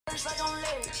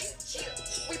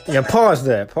Yeah, pause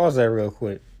that. Pause that real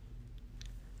quick.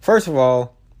 First of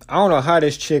all, I don't know how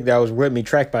this chick that was with me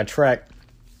track by track,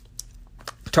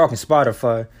 talking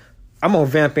Spotify, I'm on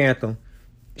Vamp Anthem.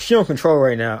 She on Control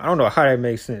right now. I don't know how that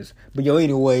makes sense. But yo,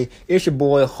 anyway, it's your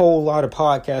boy, a whole lot of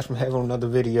podcasts from Heaven on another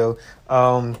video.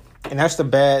 And that's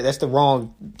the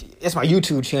wrong, it's my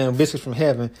YouTube channel, Biscuits from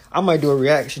Heaven. I might do a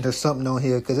reaction to something on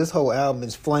here because this whole album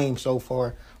is flame so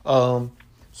far.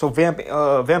 So Vamp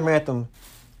Anthem,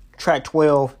 track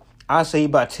 12, I say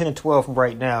about 10 and 12 from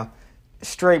right now.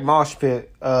 Straight mosh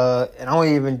pit, and I don't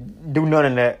even do none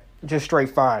of that. Just straight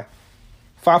fire.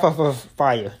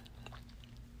 Fire.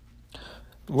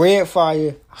 Red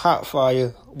fire, hot fire,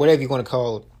 whatever you want to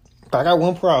call it. But I got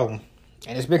one problem,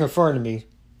 and it's been confirmed to me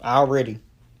already.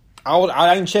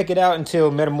 I didn't check it out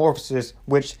until Metamorphosis,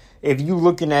 which, if you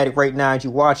looking at it right now and you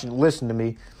watching, listen to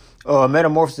me.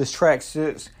 Metamorphosis track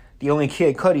 6, the only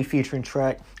Kid Cudi featuring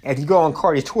track. And if you go on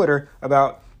Cardi's Twitter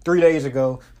about 3 days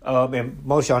ago, and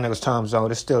most of y'all niggas time zone,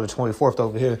 it's still the 24th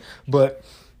over here, but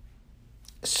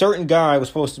a certain guy was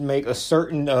supposed to make a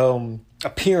certain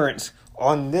appearance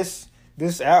on this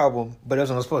album, but it was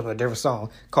supposed to be a different song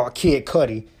called Kid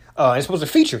Cudi. It's supposed to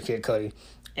feature Kid Cudi.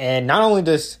 And not only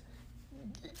does,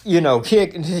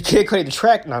 Kid Cudi, the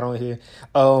track, not on here,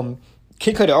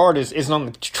 Kid Cudi, the artist, isn't on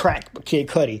the track, but Kid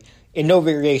Cudi, in no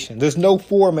variation. There's no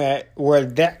format where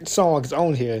that song is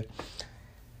on here.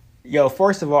 Yo,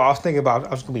 first of all, I was thinking about,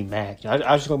 I was going to be mad.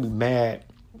 I was going to be mad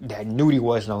that Nudie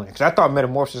wasn't on it. Because I thought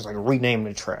Metamorphosis was like renaming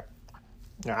the track.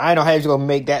 Now, I know how he's going to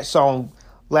make that song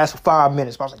last for 5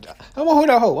 minutes. But I was like, I'm going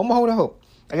to hold that hope.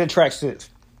 I got track 6.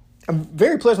 I'm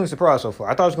very pleasantly surprised so far.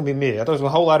 I thought it was going to be mid. I thought it was a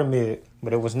whole lot of mid.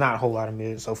 But it was not a whole lot of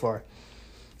mid so far.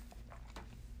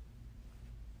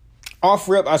 Off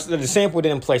rip, the sample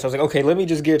didn't play. So I was like, okay, let me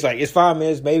just get it. It's 5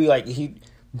 minutes. Maybe he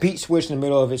beat switch in the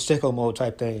middle of it. Sicko mode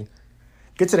type thing.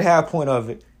 Get to the half point of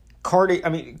it.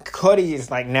 Cudi is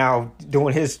now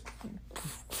doing his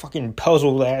fucking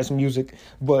puzzle ass music,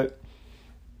 but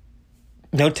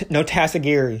no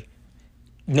Tassagiri,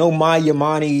 no My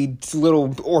Yamani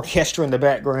little orchestra in the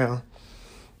background.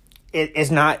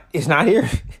 It's not here.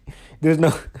 There's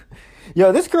no.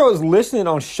 Yo, this girl is listening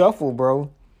on shuffle, bro.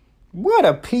 What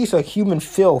a piece of human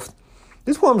filth.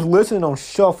 This woman's listening on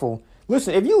shuffle.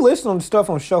 Listen, if you listen on stuff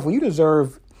on shuffle, you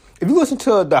deserve. If you listen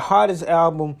to the hottest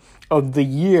album of the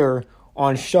year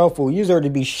on shuffle, you deserve to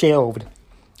be shelved.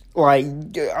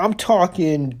 I'm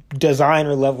talking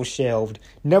designer level shelved.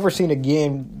 Never seen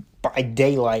again by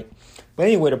daylight. But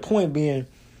anyway, the point being,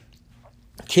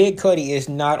 Kid Cudi is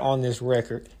not on this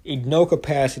record in no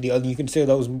capacity other than you consider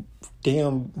those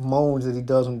damn moans that he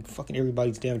does on fucking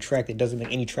everybody's damn track that doesn't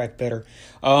make any track better.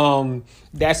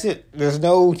 That's it. There's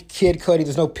no Kid Cudi.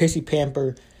 There's no Pissy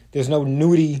Pamper. There's no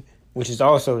Nudie. Which is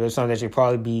also, there's something that should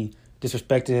probably be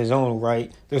disrespected in his own right.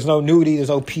 There's no Nudie, there's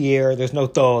no Pierre, there's no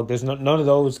Thug, there's none of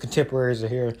those contemporaries are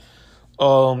here.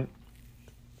 I'm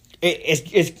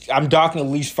docking at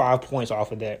least 5 points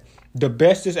off of that. The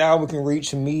best this album can reach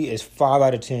to me is 5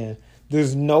 out of 10.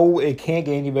 It can't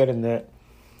get any better than that.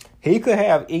 He could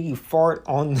have Iggy fart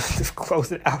on this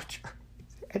closing outro.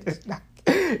 It's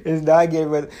not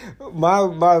getting better.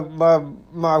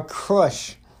 My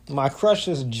crush. My crush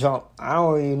just jumped. I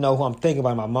don't even know who I'm thinking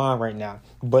about in my mind right now.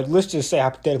 But let's just say,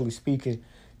 hypothetically speaking,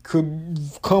 could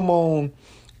come on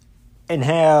and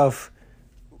have,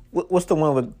 what's the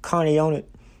one with Kanye on it?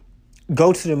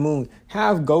 Go to the Moon.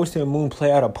 Have Go to the Moon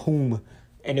play out a poem,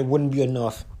 and it wouldn't be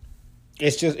enough.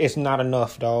 It's not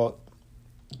enough, dog.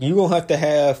 He gonna have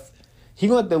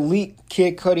to leak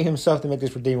Kid Cudi himself to make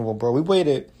this redeemable, bro. We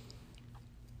waited,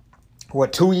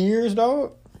 2 years,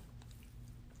 dog?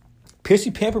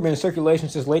 Pissy Pamper been in circulation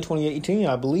since late 2018,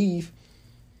 I believe.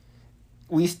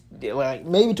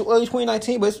 Maybe to early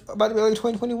 2019, but it's about to be early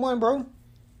 2021, bro.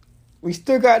 We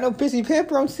still got no Pissy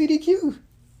Pamper on CDQ.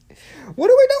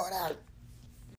 What are we doing out?